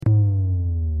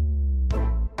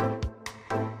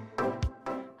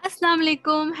Assalamu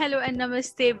alaikum, hello and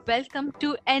namaste. Welcome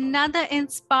to another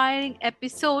inspiring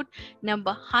episode,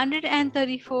 number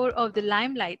 134 of the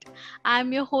Limelight.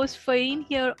 I'm your host Fareen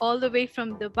here all the way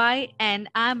from Dubai, and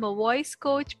I'm a voice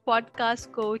coach,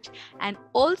 podcast coach, and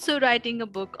also writing a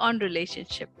book on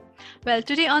relationship. Well,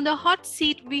 today on the hot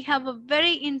seat, we have a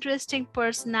very interesting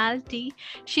personality.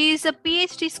 She is a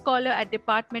PhD scholar at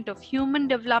Department of Human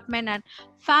Development and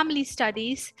Family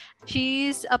Studies. She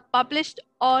is a published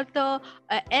author,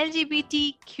 a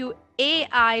LGBTQAI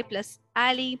plus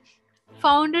ally,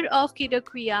 founder of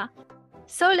Kidokuya.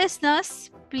 So,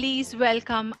 listeners, please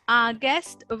welcome our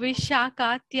guest,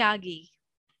 Vishakha Tyagi.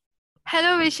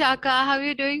 Hello, Vishakha. How are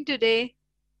you doing today?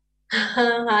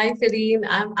 Hi, Fareen.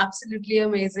 I'm absolutely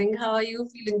amazing. How are you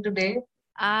feeling today?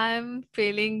 I'm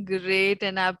feeling great,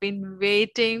 and I've been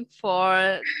waiting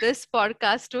for this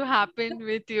podcast to happen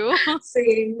with you.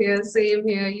 Same here, same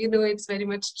here. It's very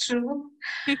much true.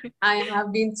 I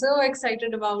have been so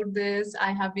excited about this.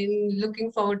 I have been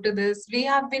looking forward to this. We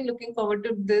have been looking forward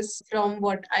to this from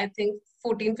what I think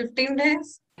 14, 15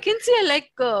 days. I can say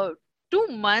like 2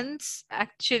 months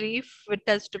actually, if it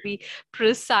has to be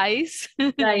precise.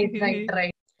 Right, right,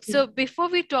 right. So before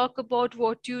we talk about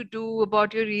what you do,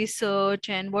 about your research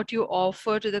and what you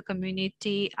offer to the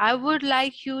community, I would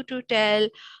like you to tell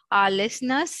our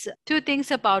listeners two things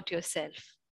about yourself.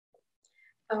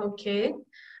 Okay.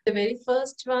 The very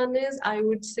first one is I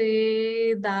would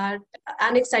say that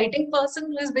an exciting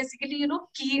person who is basically,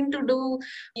 keen to do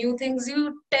new things.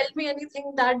 You tell me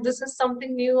anything that this is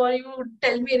something new, or you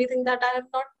tell me anything that I have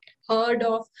not heard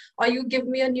of, or you give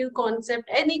me a new concept,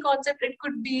 any concept. It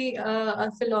could be a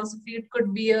philosophy, it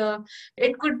could be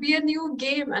a new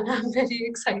game, and I'm very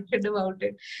excited about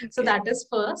it. So Okay. that is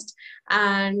first.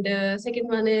 And second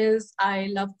one is I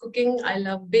love cooking, I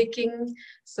love baking.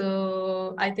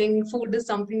 So I think food is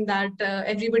something that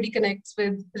everybody connects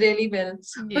with really well.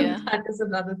 So Yeah, that is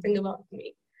another thing about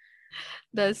me.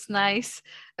 that's nice.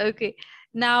 Okay.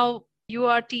 Now you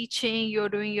are teaching, you're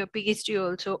doing your PhD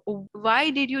also. Why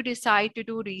did you decide to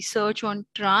do research on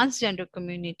transgender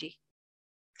community?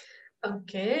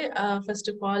 Okay, first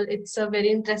of all, it's a very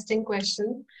interesting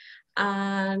question.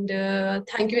 And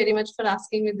thank you very much for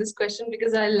asking me this question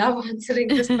because I love answering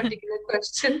this particular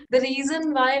question. The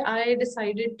reason why I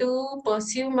decided to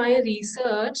pursue my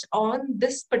research on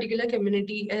this particular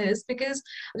community is because,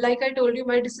 like I told you,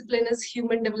 my discipline is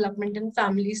human development and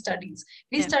family studies.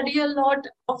 We Yeah. study a lot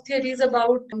of theories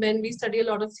about men, we study a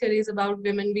lot of theories about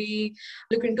women, we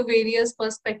look into various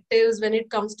perspectives when it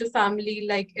comes to family,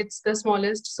 like it's the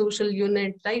smallest social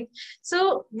unit, right?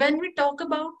 So when we talk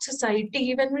about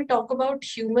society, when we talk about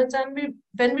humans, and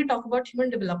when we talk about human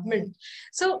development,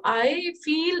 so I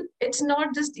feel it's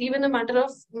not just even a matter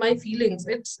of my feelings.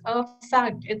 It's a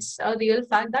fact. It's a real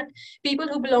fact that people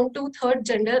who belong to third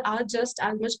gender are just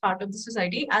as much part of the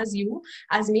society as you,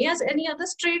 as me, as any other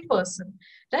straight person,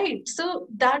 right? So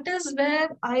that is where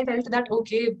I felt that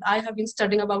okay, I have been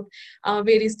studying about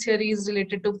various theories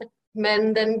related to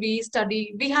men. Then we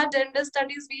have gender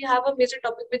studies, we have a major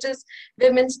topic which is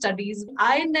women studies.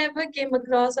 I never came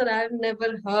across, or I've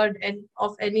never heard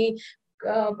of any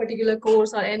particular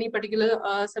course or any particular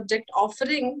subject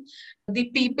offering the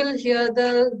people here,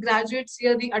 the graduates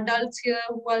here, the adults here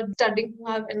who are studying, who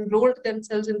have enrolled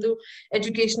themselves into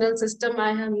educational system.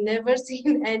 I have never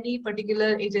seen any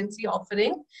particular agency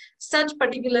offering such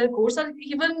particular course, or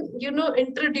even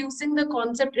introducing the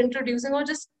concept, introducing or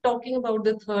just talking about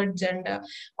the third gender.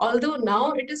 Although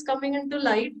now it is coming into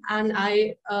light, and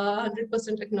I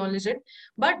 100% acknowledge it,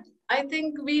 but I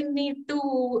think we need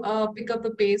to pick up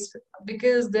the pace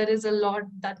because there is a lot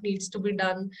that needs to be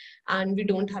done and we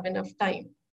don't have enough time.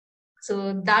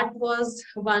 So that was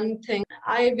one thing.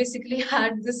 I basically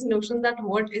had this notion that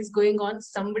what is going on,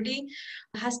 somebody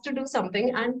has to do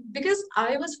something. And because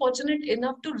I was fortunate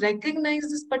enough to recognize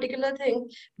this particular thing,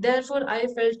 therefore I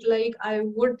felt like I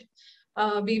would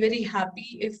be very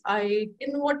happy if I,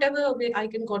 in whatever way I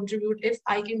can contribute, if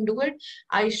I can do it,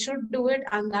 I should do it.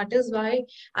 And that is why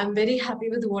I'm very happy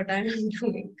with what I am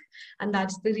doing. And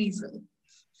that's the reason.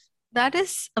 That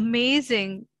is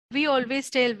amazing. We always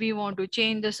tell we want to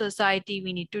change the society,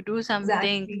 we need to do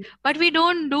something, Exactly. but we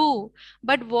don't do.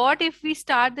 But what if we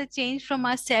start the change from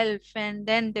ourselves and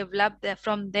then develop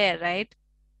from there, right?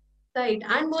 Right.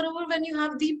 And moreover, when you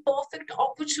have the perfect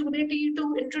opportunity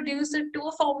to introduce it to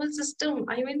a formal system,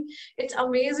 I mean, it's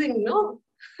amazing, no?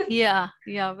 Yeah,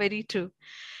 very true.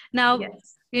 Now,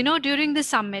 Yes. during the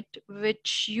summit,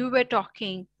 which you were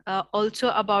talking also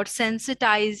about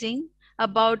sensitizing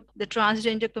about the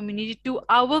transgender community to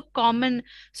our common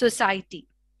society,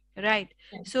 right?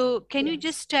 Yes. So, can you Yes.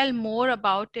 just tell more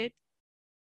about it?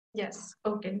 Yes,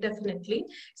 okay, definitely.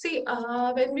 See,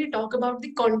 when we talk about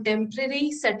the contemporary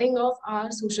setting of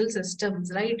our social systems,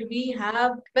 right, we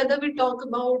have, whether we talk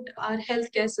about our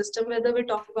healthcare system, whether we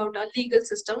talk about our legal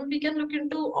system, we can look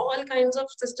into all kinds of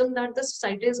systems that the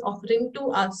society is offering to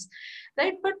us,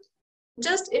 right? But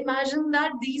just imagine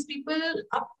that these people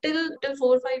up till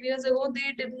 4 or 5 years ago,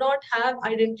 they did not have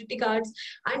identity cards,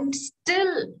 and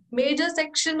still major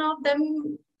section of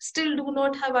them still do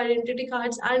not have identity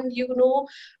cards. And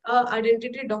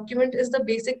identity document is the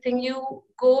basic thing. You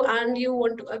go and you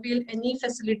want to avail any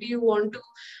facility, you want to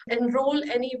enroll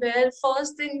anywhere,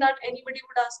 first thing that anybody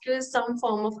would ask you is some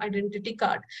form of identity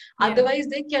card. Yeah. Otherwise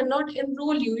they cannot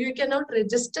enroll you, you cannot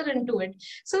register into it.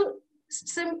 So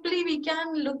simply we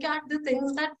can look at the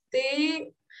things that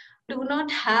they do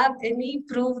not have any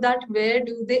proof that where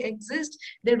do they exist.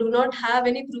 They do not have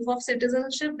any proof of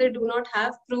citizenship, they do not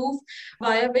have proof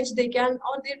via which they can,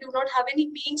 or they do not have any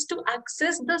means to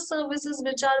access the services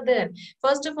which are there.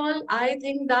 First of all, I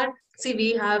think that, see,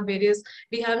 we have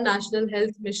national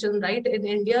health mission, right, in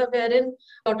India, wherein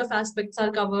a lot of aspects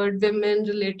are covered, women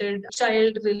related,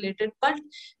 child related, but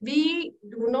we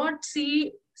do not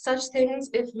see such things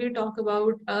if we talk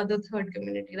about the third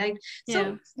community, right?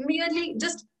 Yeah. So merely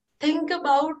just think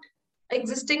about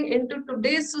existing into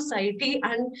today's society,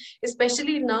 and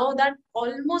especially now that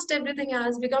almost everything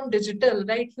has become digital,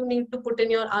 right? You need to put in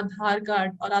your Aadhaar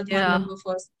card or Aadhaar Yeah. number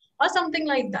first or something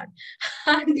like that.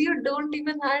 And you don't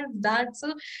even have that.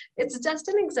 So it's just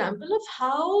an example of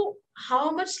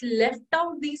how much left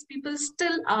out these people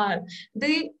still are.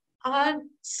 They are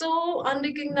so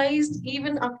unrecognized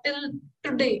even up till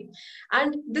today.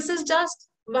 And this is just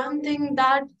one thing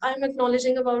that I'm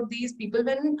acknowledging about these people.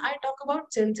 When I talk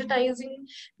about sensitizing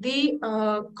the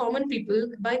common people,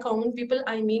 by common people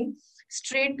I mean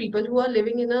straight people who are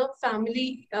living in a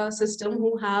family system,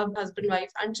 who have husband,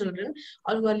 wife, and children,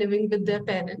 or who are living with their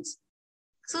parents.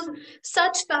 So,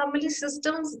 such family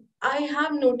systems, I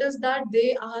have noticed that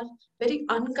they are very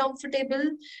uncomfortable.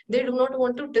 They do not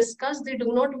want to discuss, they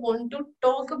do not want to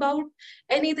talk about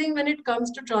anything when it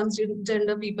comes to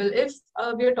transgender people. If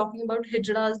we are talking about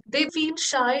hijras, they feel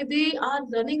shy, they are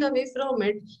running away from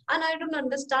it, and I don't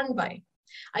understand why.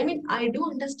 I mean, I do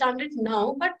understand it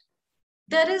now, but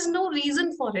there is no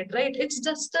reason for it, right? It's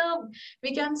just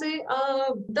we can say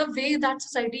the way that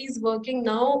society is working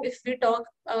now, if we talk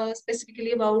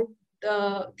specifically about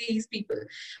these people.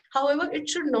 However, it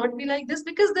should not be like this,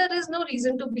 because there is no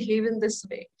reason to behave in this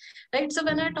way, right? So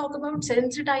when I talk about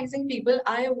sensitizing people,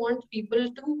 I want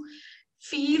people to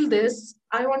feel this.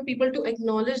 I want people to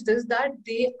acknowledge this, that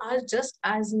they are just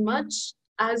as much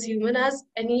as human as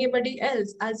anybody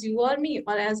else, as you or me,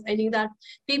 or as any that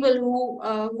people who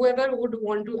whoever would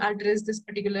want to address this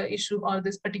particular issue, or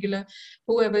this particular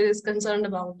whoever is concerned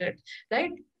about it,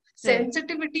 right? Right.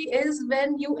 Sensitivity is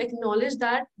when you acknowledge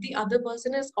that the other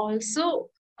person is also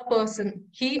a person.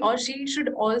 He or she should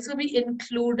also be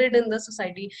included in the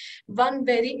society. One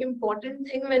very important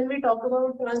thing when we talk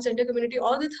about transgender community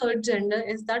or the third gender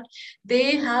is that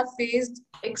they have faced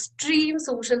extreme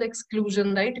social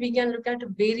exclusion, right? We can look at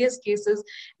various cases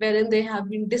wherein they have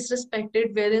been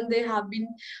disrespected, wherein they have been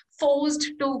forced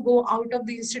to go out of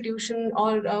the institution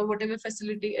or whatever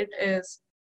facility it is.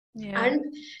 Yeah.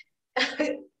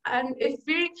 And and if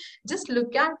we just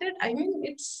look at it, I mean,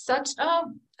 it's such a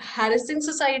harassing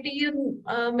society in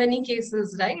many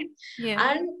cases, right?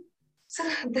 Yeah. And so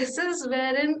this is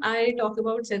wherein I talk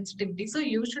about sensitivity. So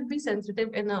you should be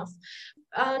sensitive enough.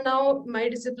 Now my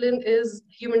discipline is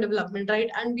human development, right?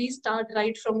 And we start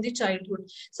right from the childhood.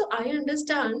 So I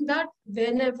understand that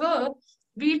whenever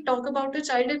we talk about a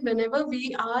child, and whenever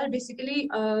we are basically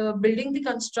building the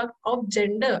construct of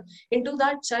gender into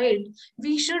that child,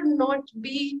 we should not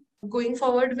be going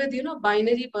forward with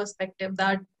binary perspective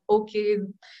that okay,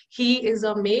 he is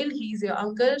a male, he's your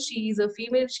uncle, she is a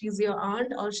female, she's your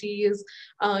aunt, or she is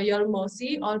your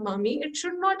mosi or mommy. It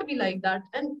should not be like that.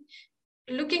 And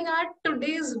looking at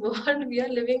today's world, we are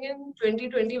living in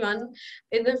 2021.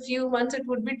 In a few months it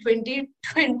would be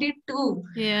 2022,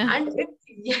 Yeah. and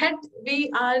yet we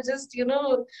are just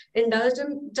indulged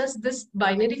in just this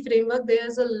binary framework.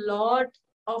 There's a lot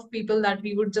of people that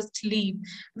we would just leave,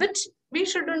 which we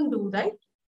shouldn't do, right?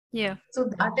 Yeah. So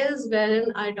that is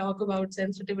wherein I talk about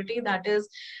sensitivity. That is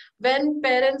when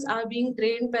parents are being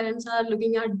trained, parents are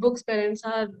looking at books, parents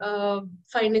are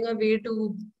finding a way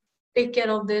to take care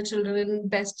of their children in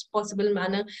best possible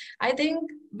manner. I think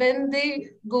when they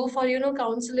go for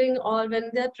counseling, or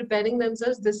when they're preparing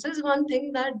themselves, this is one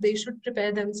thing that they should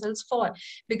prepare themselves for,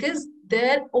 because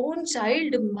their own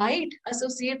child might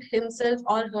associate himself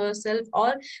or herself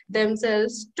or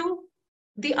themselves to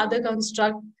the other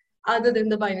construct, other than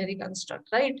the binary construct,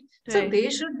 right? So Right. they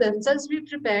should themselves be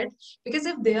prepared, because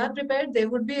if they are prepared, they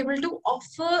would be able to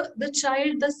offer the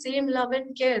child the same love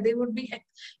and care. They would be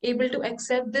able to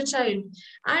accept the child.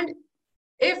 And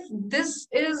if this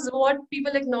is what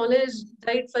people acknowledge,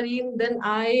 right, Fareen, then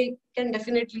I can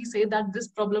definitely say that this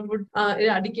problem would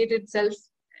eradicate itself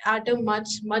at a much,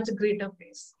 much greater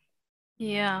pace.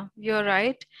 Yeah, you're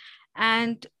right.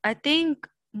 And I think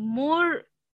more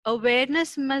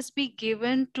awareness must be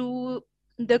given to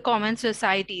the common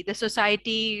society. The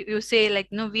society, you say, like,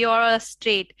 no, we are all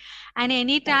straight. And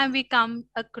anytime Yes. we come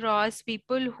across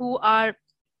people who are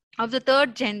of the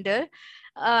third gender,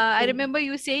 I Hmm. remember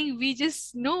you saying we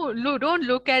just no, don't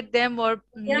look at them, or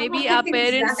Yeah, maybe our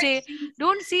parents say, exactly.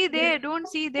 don't see Yes, there, don't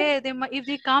see there. If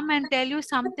they come and tell you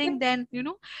something, then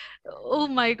oh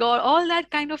my God, all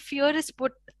that kind of fear is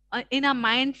put in our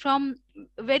mind from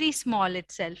very small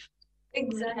itself,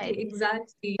 exactly, right?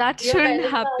 exactly. That Your shouldn't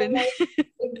parents are happen. like,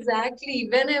 exactly.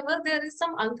 Whenever there is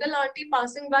some uncle, auntie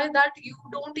passing by that you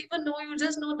don't even know, you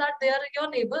just know that they are your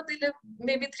neighbor. They live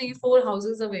maybe three, four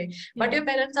houses away. But Yeah, your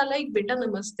parents are like, beta,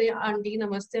 namaste, auntie,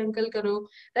 namaste, uncle, karo,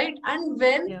 right? And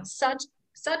when yeah, such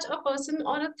a person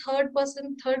or a third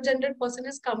person, third gendered person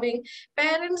is coming,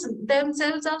 parents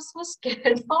themselves are so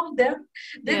scared of them.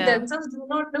 They yeah, themselves do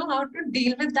not know how to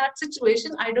deal with that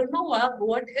situation. I don't know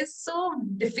what is so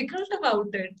difficult about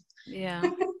it. yeah.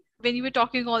 When you were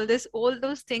talking all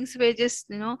those things were just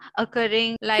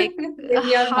occurring, like In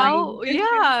your mind. how,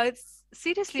 yeah, it's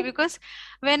seriously, because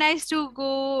when I used to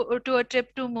go to a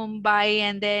trip to Mumbai,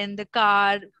 and then the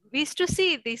car, we used to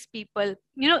see these people,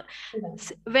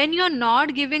 when you're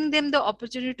not giving them the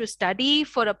opportunity to study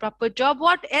for a proper job,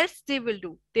 what else they will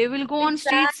do? They will go on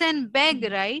streets and beg,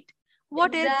 Exactly. right?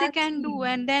 What else they can do? Exactly.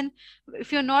 And then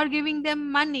if you're not giving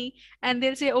them money, and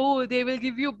they'll say, oh, they will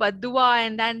give you badua,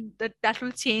 and then that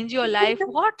will change your life.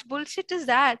 What bullshit is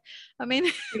that? I mean,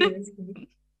 Seriously.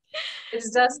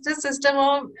 It's just a system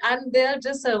of, and they're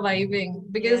just surviving,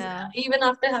 because yeah, even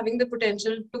after having the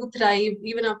potential to thrive,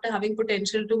 even after having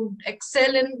potential to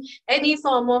excel in any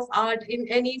form of art, in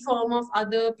any form of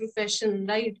other profession,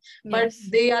 right? But yes,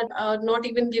 they are not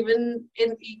even given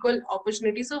in equal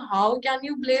opportunity. So how can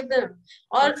you blame them?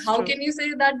 Or that's how true. can you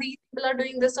say that these people are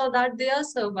doing this or that? They are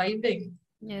surviving.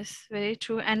 Yes, very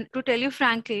true. And to tell you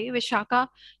frankly, Vishaka,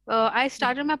 I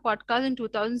started my podcast in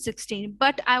 2016,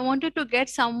 but I wanted to get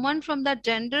someone from that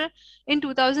gender in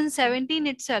 2017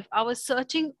 itself. I was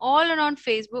searching all around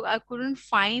Facebook. I couldn't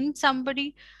find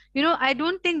somebody. I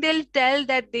don't think they'll tell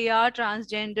that they are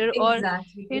transgender, or,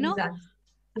 Exactly, you know, exactly.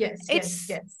 Yes, yes, it's,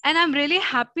 yes. and I'm really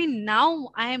happy now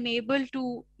I am able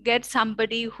to get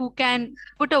somebody who can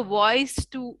put a voice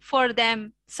to for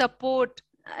them, support.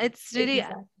 It's really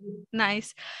Exactly.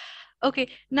 nice. Okay,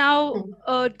 now,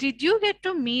 Hmm. did you get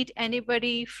to meet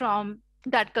anybody from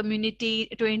that community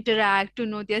to interact, to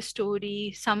know their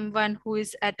story, someone who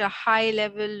is at a high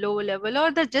level, low level,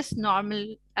 or they're just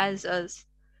normal as us?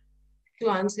 To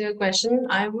answer your question,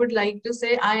 I would like to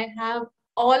say I have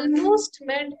almost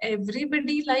met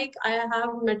everybody. Like, I have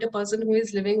met a person who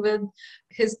is living with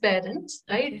his parents,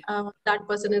 right? Okay. That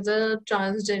person is a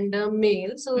transgender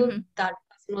male. So Mm-hmm. that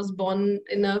person was born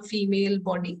in a female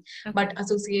body, Okay. but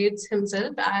associates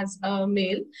himself as a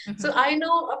male. Mm-hmm. So I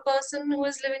know a person who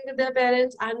is living with their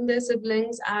parents and their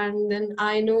siblings, and then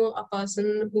I know a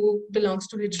person who belongs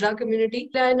to Hijra community.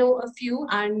 I know a few,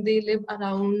 and they live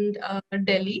around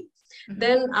Delhi. Mm-hmm.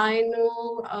 Then I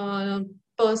know a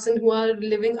person who are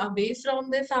living away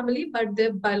from their family, but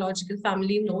their biological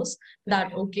family knows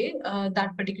that Okay. okay,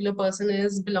 that particular person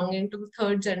is belonging to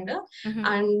third gender, Mm-hmm.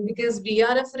 and because we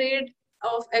are afraid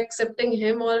of accepting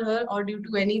him or her, or due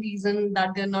to any reason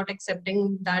that they're not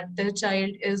accepting that their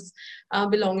child is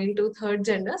belonging to third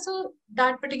gender, so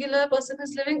that particular person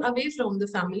is living away from the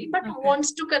family but Okay.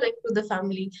 wants to connect to the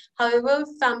family. However,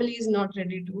 family is not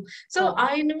ready to. So Oh.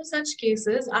 I know such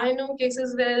cases. I know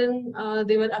cases wherein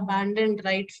they were abandoned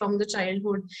right from the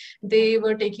childhood. Oh. They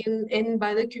were taken in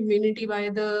by the community, by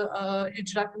the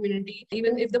Hijra community.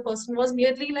 Even if the person was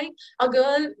merely like a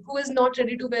girl who is not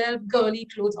ready to wear girly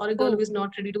clothes, or a girl who Oh. is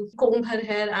not ready to comb her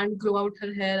hair and grow out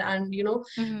her hair and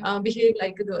Mm-hmm. behave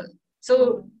like a girl. So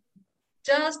Oh.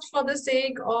 just for the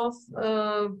sake of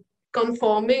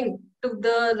conforming to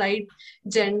the right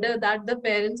gender that the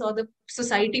parents or the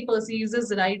society perceives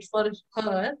as right for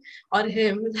her or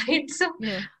him, right? So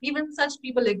Yeah. even such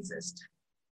people exist.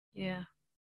 Yeah.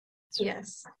 True.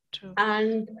 Yes. True.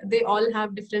 And they all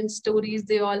have different stories,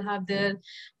 they all have their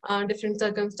different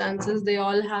circumstances, they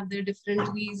all have their different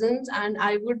reasons. And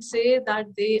I would say that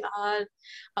they are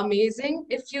amazing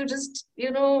if you just,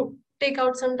 take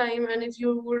out some time, and if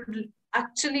you would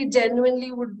actually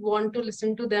genuinely would want to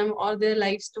listen to them or their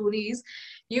life stories,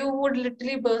 you would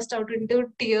literally burst out into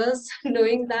tears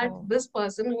knowing that Oh. this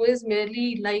person who is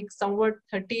merely like somewhat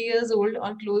 30 years old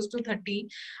or close to 30,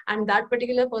 and that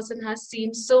particular person has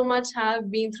seen so much,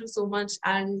 have been through so much,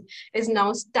 and is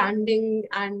now standing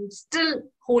and still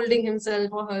holding himself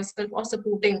or herself or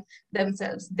supporting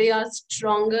themselves. They are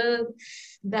stronger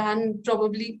than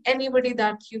probably anybody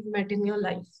that you've met in your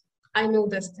life. I know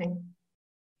this thing.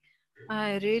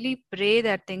 I really pray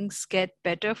that things get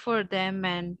better for them,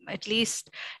 and at least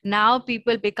now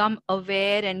people become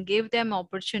aware and give them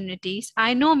opportunities.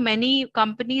 I know many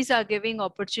companies are giving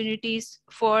opportunities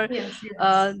for Yes,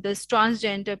 yes, this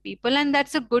transgender people, and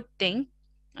that's a good thing.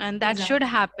 And that should exactly.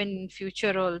 happen in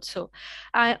future also.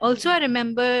 I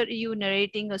remember you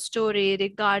narrating a story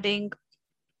regarding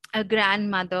a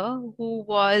grandmother who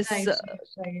was Right, right, right.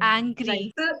 Right.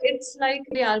 angry. So it's like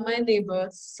they are my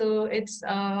neighbors. So it's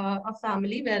a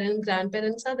family wherein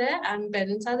grandparents are there and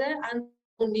parents are there, and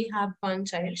they only have one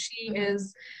child. She Mhm.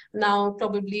 is now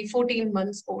probably 14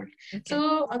 months old. Okay.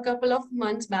 So a couple of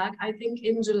months back, I think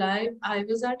in July, I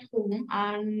was at home,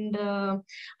 and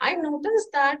I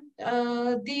noticed that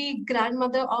the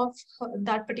grandmother of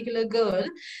that particular girl,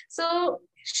 so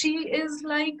she is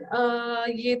like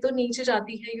ye to niche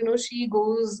jati hai, she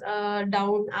goes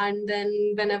down, and then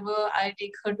whenever I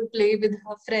take her to play with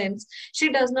her friends, she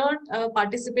does not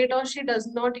participate, or she does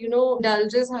not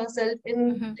indulges herself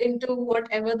Mhm. into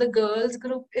whatever the girls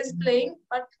group is playing,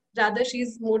 but rather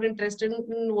she's more interested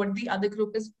in what the other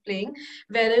group is playing,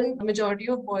 wherein majority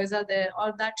of boys are there, or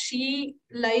that she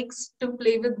likes to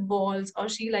play with balls, or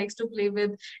she likes to play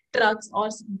with trucks, or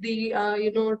the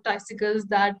tricycles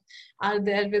that are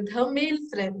there with her male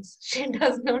friends. She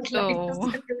does not like to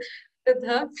Oh, sit with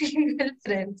her female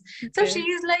friends. So she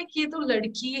okay. is like, ये तो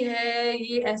लड़की है,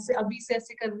 ये ऐसे अभी से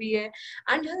ऐसे कर रही है.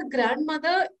 And her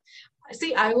grandmother,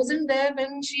 see, I wasn't there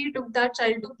when she took that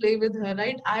child to play with her,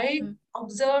 right? I Mm.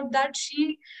 observed that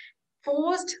she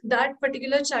forced that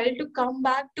particular child to come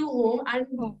back to home, and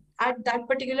Oh. at that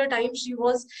particular time she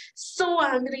was so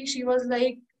angry. She was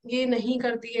like, ये नहीं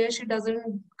करती है, she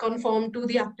doesn't conform to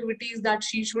the activities that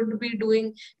she should be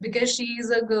doing because she is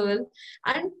a girl.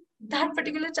 And that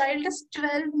particular child is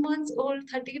 12 months old,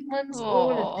 13 months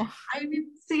old. Oh. I mean,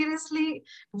 seriously,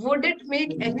 would it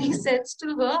make any sense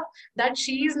to her that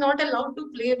she is not allowed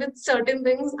to play with certain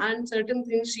things and certain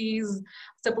things she is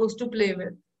supposed to play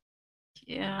with?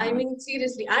 I Yeah. mean,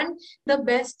 seriously. And the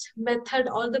best method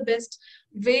or the best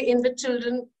way in which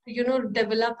children,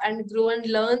 develop and grow and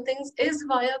learn things is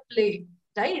via play,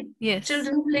 right? Yes.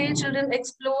 Children play, children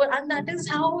explore, and that is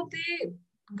how they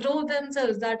grow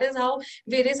themselves. That is how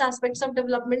various aspects of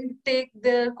development take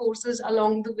their courses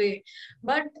along the way.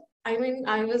 But I mean,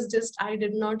 I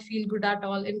did not feel good at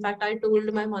all. In fact, I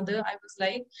told my mother, I was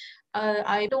like,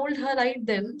 I told her right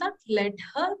then that let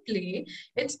her play,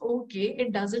 it's okay,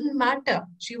 it doesn't matter.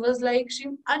 She was like,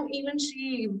 and even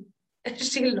she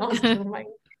she lost her mind.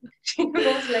 She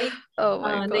was like, Oh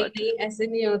my नहीं God. नहीं ऐसे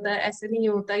नहीं होता, ऐसे नहीं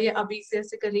होता, ये अभी से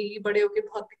ऐसे करेगी, बड़े होके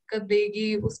बहुत दिक्कत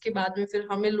देगी, उसके बाद में फिर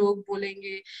हमें लोग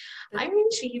बोलेंगे. I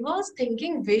mean, she was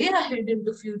thinking way ahead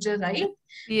into future, right?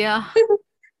 Yeah.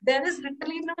 There is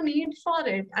literally no need for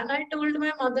it. And I told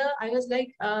my mother, I was like,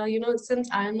 since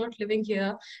I am not living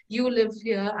here, you live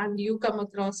here, and you come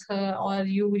across her, or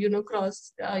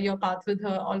cross your path with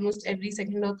her almost every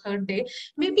second or third day.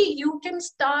 Maybe you can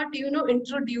start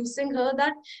introducing her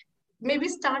that, maybe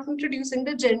start introducing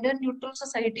the gender neutral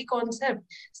society concept.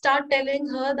 Start telling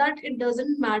her that it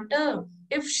doesn't matter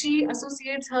if she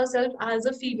associates herself as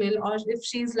a female, or if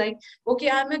she's like,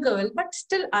 okay, I'm a girl, but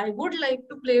still I would like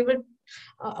to play with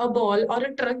a ball or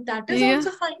a truck. That is Yeah.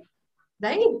 also fine,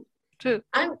 right? True.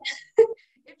 And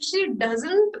if she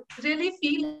doesn't really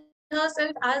feel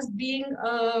herself as being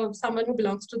someone who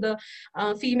belongs to the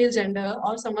female gender,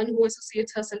 or someone who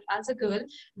associates herself as a girl,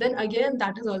 then again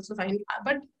that is also fine.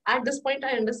 But at this point,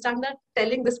 I understand that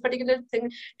telling this particular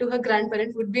thing to her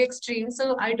grandparent would be extreme.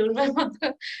 So I told my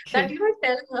mother that, Okay.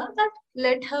 tell her that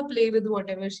let her play with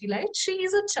whatever she likes. She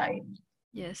is a child.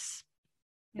 Yes.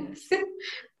 Yes.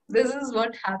 This is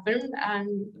what happened, and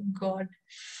God,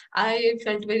 I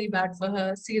felt very bad for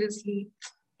her. Seriously,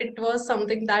 it was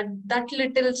something that that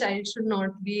little child should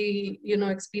not be,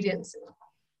 experiencing.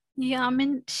 Yeah, I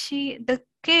mean, the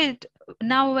kid,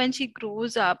 now when she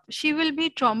grows up, she will be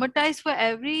traumatized for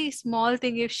every small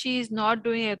thing if she is not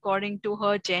doing according to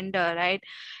her gender, right?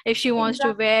 If she wants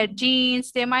to wear Exactly.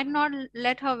 jeans, they might not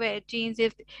let her wear jeans.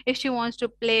 If she wants to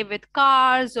play with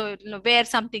cars, or wear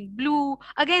something blue,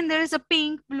 again there is a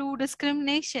pink blue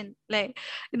discrimination, like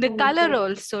the Correct, color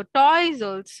correct. also, toys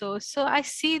also. So I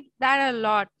see that a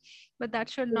lot. but that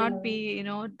should not No, be,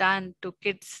 done to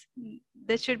kids.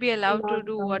 They should be allowed not to at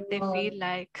do what they all. feel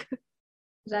like.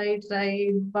 Right,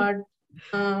 right. But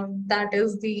that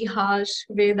is the harsh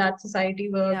way that society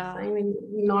works. I Yeah. mean,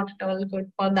 not at all good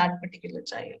for that particular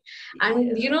child. And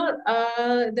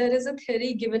Yeah. there is a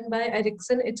theory given by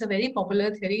Erikson. It's a very popular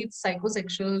theory. It's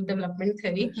psychosexual development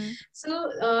theory. Mm-hmm. So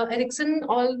Erikson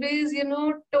always,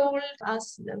 told us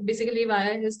basically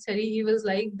via his theory, he was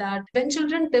like that when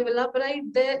children develop, right,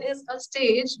 there is a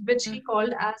stage which he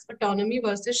called as autonomy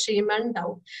versus shame and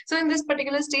doubt. So in this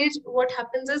particular stage, what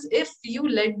happens is if you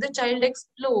let the child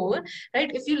explore,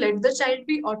 right, if you let the child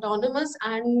be autonomous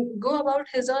and go about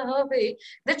his or her way,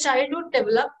 the child would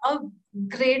develop a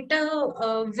greater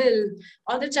will,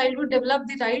 or the child would develop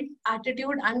the right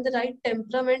attitude and the right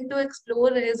temperament to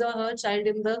explore his or her child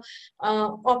in the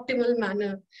optimal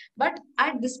manner. But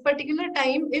at this particular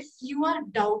time, if you are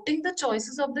doubting the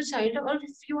choices of the child, or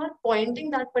if you are pointing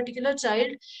that particular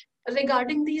child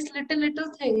regarding these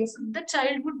little things, the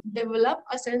child would develop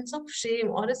a sense of shame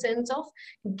or a sense of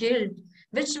guilt,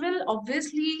 which will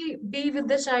obviously be with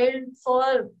the child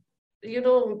for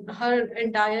her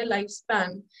entire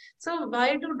lifespan. So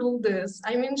why to do this?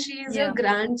 I mean, she is your Yeah.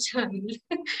 grandchild.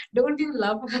 Don't you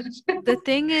love her? The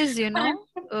thing is,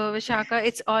 Vishaka,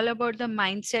 it's all about the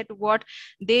mindset, what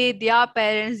their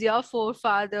parents, their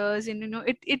forefathers, and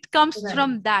it comes Right,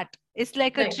 from that. It's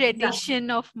like a right, exactly,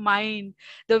 tradition of mind,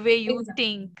 the way you exactly,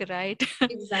 think, right?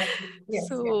 exactly. Yes, yes,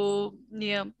 So,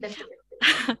 yeah. definitely.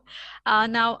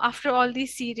 Now, after all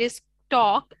this serious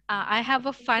talk, I have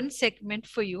a fun segment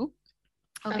for you.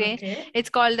 Okay, Okay, it's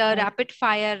called a right. rapid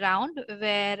fire round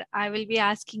where I will be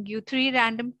asking you three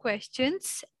random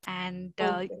questions, and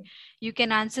Okay, you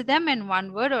can answer them in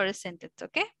one word or a sentence.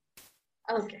 Okay.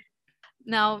 okay.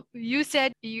 Now, you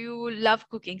said you love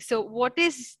cooking. So, what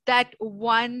is that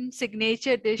one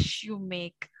signature dish you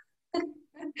make?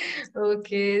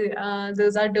 Okay,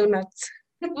 those are donuts.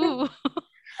 Ooh,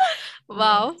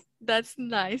 wow, Yes. that's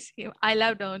nice. Yeah, I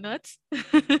love donuts.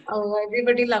 Oh,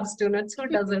 everybody loves donuts. Who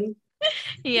doesn't?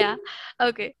 Yeah.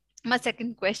 Okay. My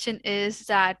second question is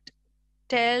that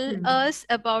tell Hmm. us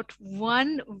about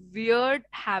one weird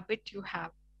habit you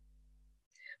have.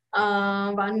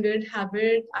 One good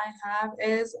habit I have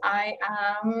is I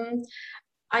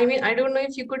mean, I don't know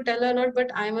if you could tell or not,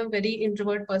 but I'm a very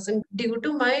introvert person. Due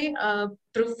to my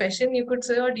profession, you could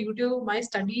say, or due to my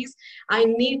studies, I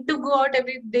need to go out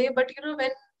every day. But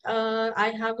when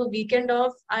I have a weekend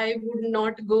off, I would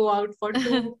not go out for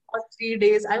 2 or 3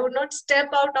 days. I would not step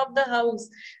out of the house.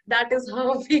 That is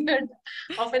how weird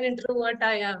of an introvert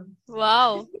I am.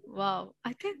 Wow. Wow.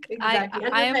 I think I Exactly.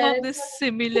 And I my am of the parents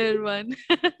similar one.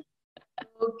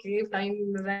 okay,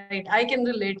 fine, right. I can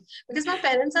relate because my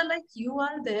parents are like, you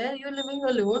are there, you're living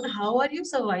alone. How are you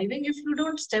surviving if you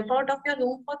don't step out of your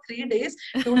room for 3 days?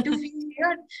 Don't you feel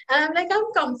weird? And I'm like,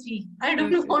 I'm comfy. I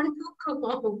don't Okay. want to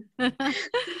go out.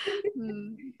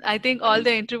 I think all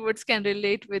the introverts can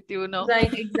relate with you now.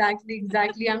 Right, exactly,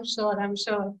 exactly. I'm sure, I'm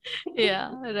sure.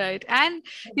 Yeah, right. And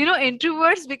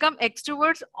introverts become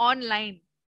extroverts online.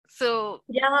 So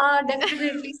Yeah,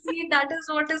 definitely. See, that is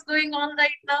what is going on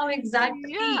right now.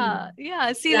 Exactly. yeah,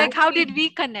 yeah. See, like how Exactly. did we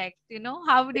connect?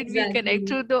 How did we connect Exactly.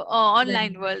 through the Right.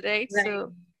 online world, right? Right.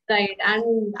 So Right.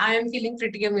 And I am feeling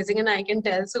pretty amazing and I can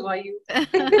tell. So are you?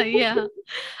 yeah.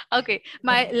 Okay.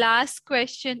 My last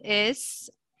question is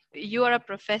you are a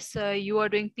professor, you are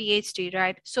doing PhD,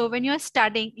 right? So when you're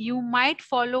studying, you might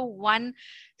follow one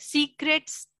secret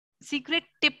secret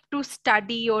tip to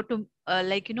study or to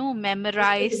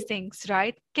memorize things,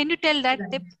 right? Can you tell that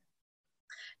tip? Right.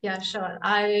 Yeah, sure.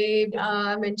 I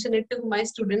mention it to my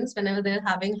students whenever they're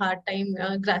having hard time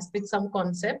grasping some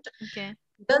concept. Okay.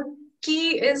 The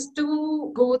key is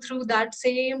to go through that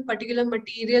same particular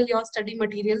material, your study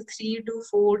material, 3 to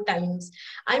 4 times.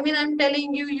 I mean, I'm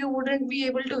telling you, you wouldn't be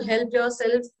able to help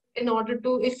yourself in order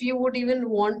to, if you would even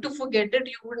want to forget it,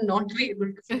 you would not be able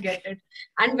to forget Okay. it.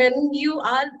 And when you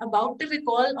are about to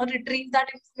recall or retrieve that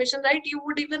information, right, you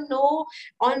would even know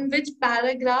on which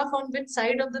paragraph, on which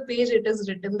side of the page it is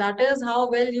written. That is how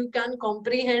well you can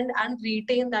comprehend and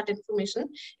retain that information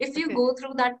if you Okay. go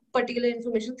through that particular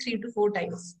information 3 to 4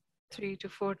 times. 3 to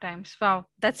 4 times. Wow,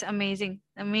 that's amazing.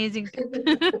 Amazing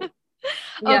tip.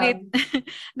 Yeah. Okay,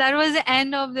 that was the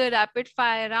end of the rapid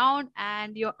fire round,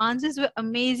 and your answers were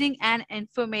amazing and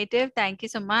informative. Thank you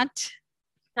so much.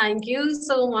 Thank you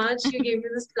so much. You gave me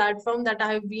this platform that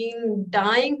I've been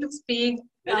dying to speak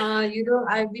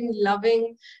I've been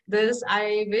loving this.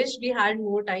 I wish we had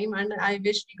more time and I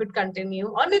wish we could continue.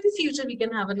 Or maybe future we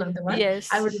can have another one. I Yes,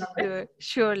 would love it.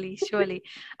 surely, surely.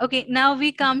 Okay, now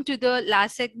we come to the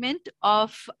last segment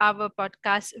of our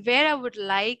podcast where I would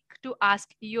like to ask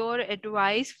your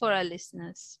advice for our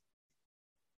listeners.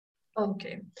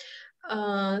 Okay.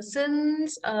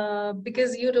 Since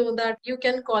because you know that you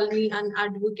can call me an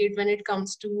advocate when it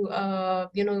comes to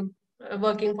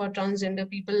working for transgender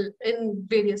people in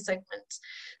various segments.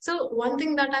 So one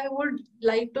thing that I would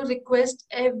like to request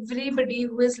everybody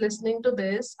who is listening to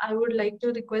this, I would like to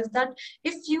request that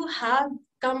if you have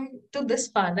come to this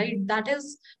far, right, that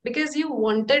is because you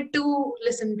wanted to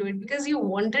listen to it, because you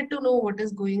wanted to know what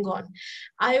is going on.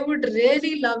 I would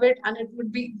really love it, and it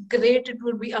would be great. It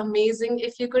would be amazing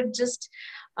if you could just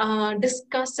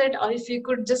discuss it, or if you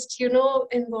could just,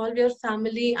 involve your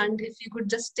family, and if you could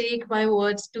just take my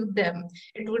words to them.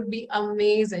 It would be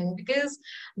amazing, because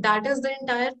that is the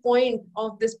entire point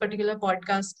of this particular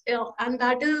podcast, and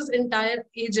that is entire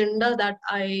agenda that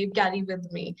I carry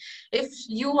with me. If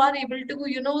you are able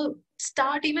to,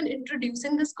 start even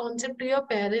introducing this concept to your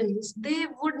parents, they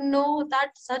would know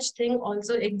that such thing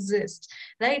also exists,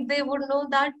 right? They would know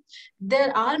that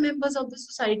there are members of the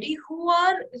society who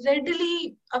are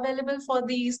readily available for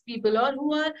these people, or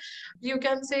who are, you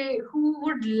can say, who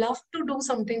would love to do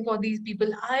something for these people.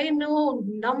 I know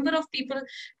number of people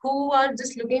who are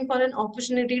just looking for an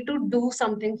opportunity to do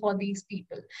something for these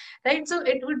people, right? So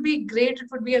it would be great, it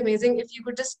would be amazing if you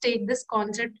could just take this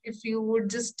concept, if you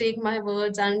would just take my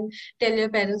words and tell your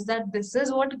parents that this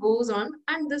is what goes on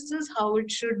and this is how it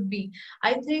should be.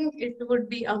 I think it would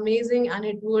be amazing and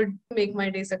it would make my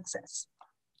day success.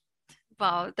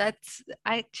 Wow, that's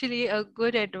actually a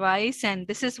good advice. And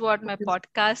this is what my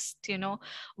podcast,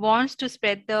 wants to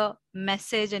spread the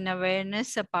message and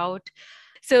awareness about.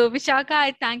 So, Vishaka,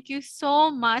 I thank you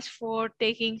so much for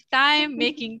taking time,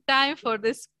 making time for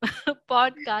this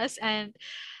podcast. And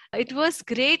it was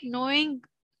great knowing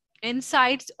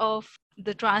insights of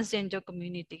the transgender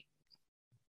community.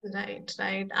 Right,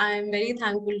 right. I'm very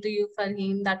thankful to you,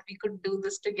 Farheen, that we could do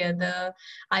this together.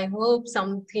 I hope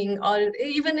something, or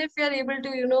even if we are able to,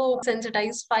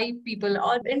 sensitize 5 people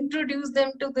or introduce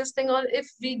them to this thing, or if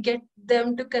we get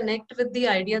them to connect with the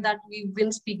idea that we've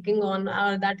been speaking on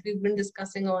or that we've been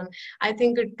discussing on, I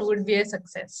think it would be a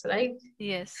success, right?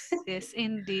 Yes, yes,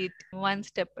 indeed. One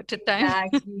step at a time.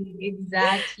 Exactly,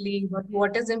 exactly. But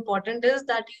what is important is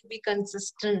that you be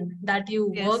consistent, that you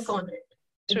work Yes, on it.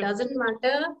 It true. doesn't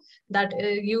matter that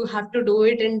you have to do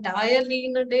it entirely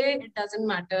in a day. It doesn't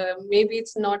matter. Maybe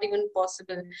it's not even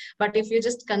possible. But if you're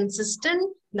just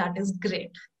consistent, that is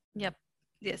great. Yep.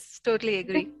 Yes, totally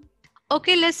agree.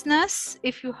 Okay, listeners,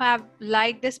 if you have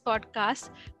liked this podcast,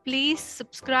 please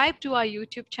subscribe to our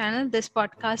YouTube channel. This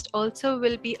podcast also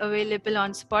will be available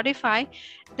on Spotify.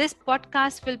 This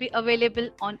podcast will be available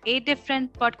on 8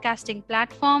 different podcasting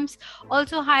platforms,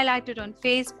 also highlighted on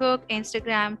Facebook,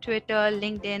 Instagram, Twitter,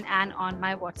 LinkedIn, and on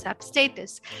my WhatsApp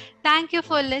status. Thank you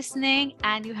for listening,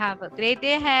 and you have a great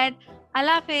day ahead.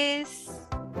 Allah Hafiz.